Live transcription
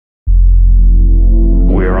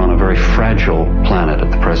fragile planet at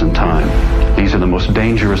the present time. These are the most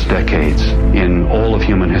dangerous decades in all of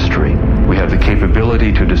human history. We have the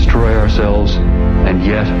capability to destroy ourselves, and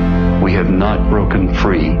yet we have not broken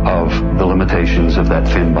free of the limitations of that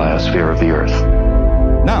thin biosphere of the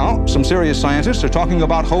Earth. Now, some serious scientists are talking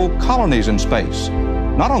about whole colonies in space.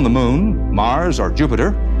 Not on the Moon, Mars, or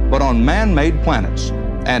Jupiter, but on man-made planets,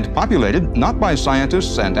 and populated not by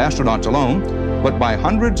scientists and astronauts alone, but by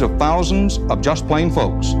hundreds of thousands of just plain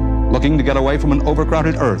folks looking to get away from an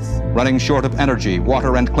overcrowded Earth, running short of energy,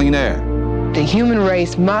 water, and clean air. The human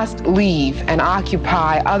race must leave and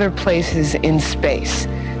occupy other places in space.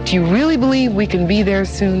 Do you really believe we can be there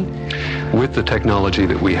soon? With the technology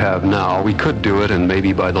that we have now, we could do it, and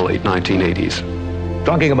maybe by the late 1980s.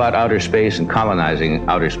 Talking about outer space and colonizing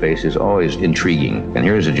outer space is always intriguing, and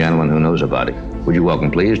here's a gentleman who knows about it. Would you welcome,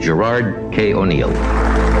 please, Gerard K. O'Neill.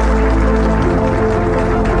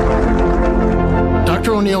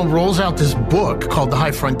 Dr. O'Neill rolls out this book called The High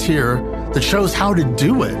Frontier that shows how to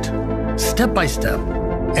do it, step by step,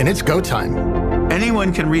 and it's go time.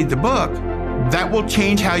 Anyone can read the book. That will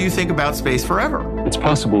change how you think about space forever. It's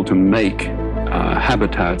possible to make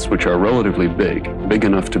habitats which are relatively big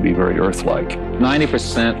enough to be very Earth-like.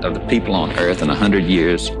 90% of the people on Earth in 100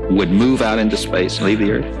 years would move out into space and leave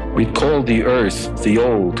the Earth. We call the Earth the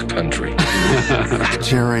old country.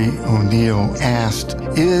 Jerry O'Neill asked,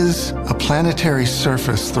 is a planetary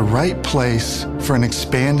surface the right place for an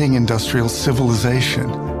expanding industrial civilization?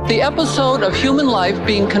 The episode of human life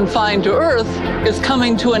being confined to Earth is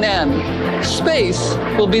coming to an end. Space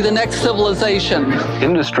will be the next civilization.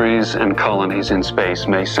 Industries and colonies in space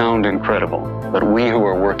may sound incredible, but we who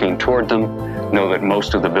are working toward them know that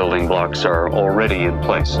most of the building blocks are already in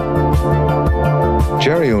place.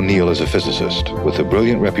 Jerry O'Neill is a physicist. With a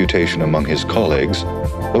brilliant reputation among his colleagues,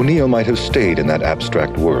 O'Neill might have stayed in that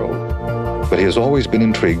abstract world, but he has always been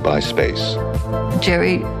intrigued by space.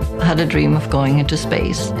 Jerry had a dream of going into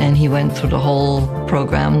space, and he went through the whole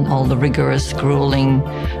program, all the rigorous, grueling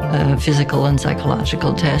physical and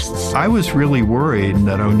psychological tests. I was really worried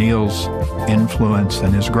that O'Neill's influence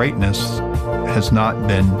and his greatness has not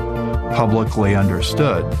been publicly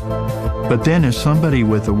understood. But then as somebody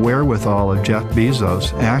with the wherewithal of Jeff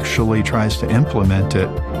Bezos actually tries to implement it,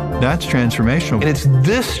 that's transformational. And it's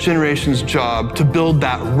this generation's job to build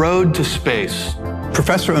that road to space.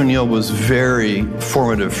 Professor O'Neill was very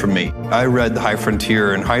formative for me. I read The High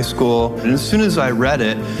Frontier in high school, and as soon as I read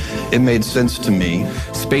it, it made sense to me.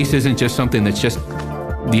 Space isn't just something that's just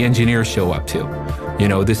the engineers show up to. You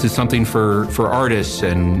know, this is something for artists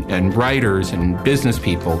and writers and business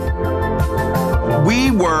people.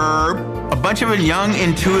 We were a bunch of young,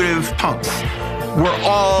 intuitive punks. We're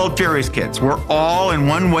all Jerry's kids. We're all, in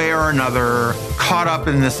one way or another, caught up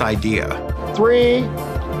in this idea. 3,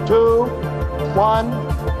 2, 1,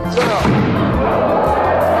 0.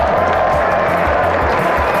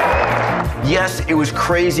 Yes, it was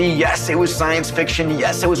crazy. Yes, it was science fiction.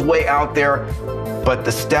 Yes, it was way out there. But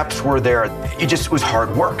the steps were there. It was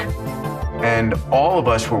hard work. And all of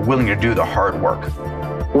us were willing to do the hard work.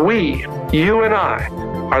 We, you and I,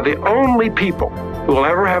 are the only people who will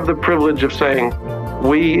ever have the privilege of saying,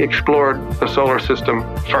 we explored the solar system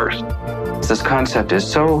first. This concept is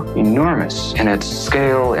so enormous in its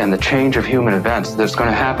scale and the change of human events that's going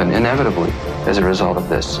to happen inevitably as a result of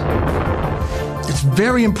this. It's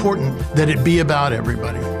very important that it be about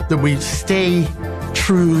everybody, that we stay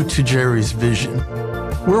true to Jerry's vision.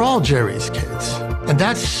 We're all Jerry's kids, and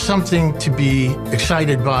that's something to be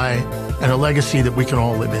excited by and a legacy that we can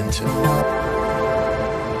all live into.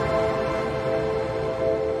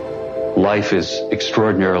 Life is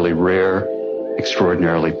extraordinarily rare,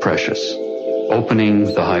 extraordinarily precious. Opening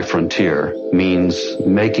the high frontier means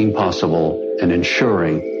making possible and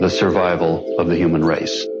ensuring the survival of the human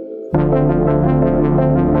race.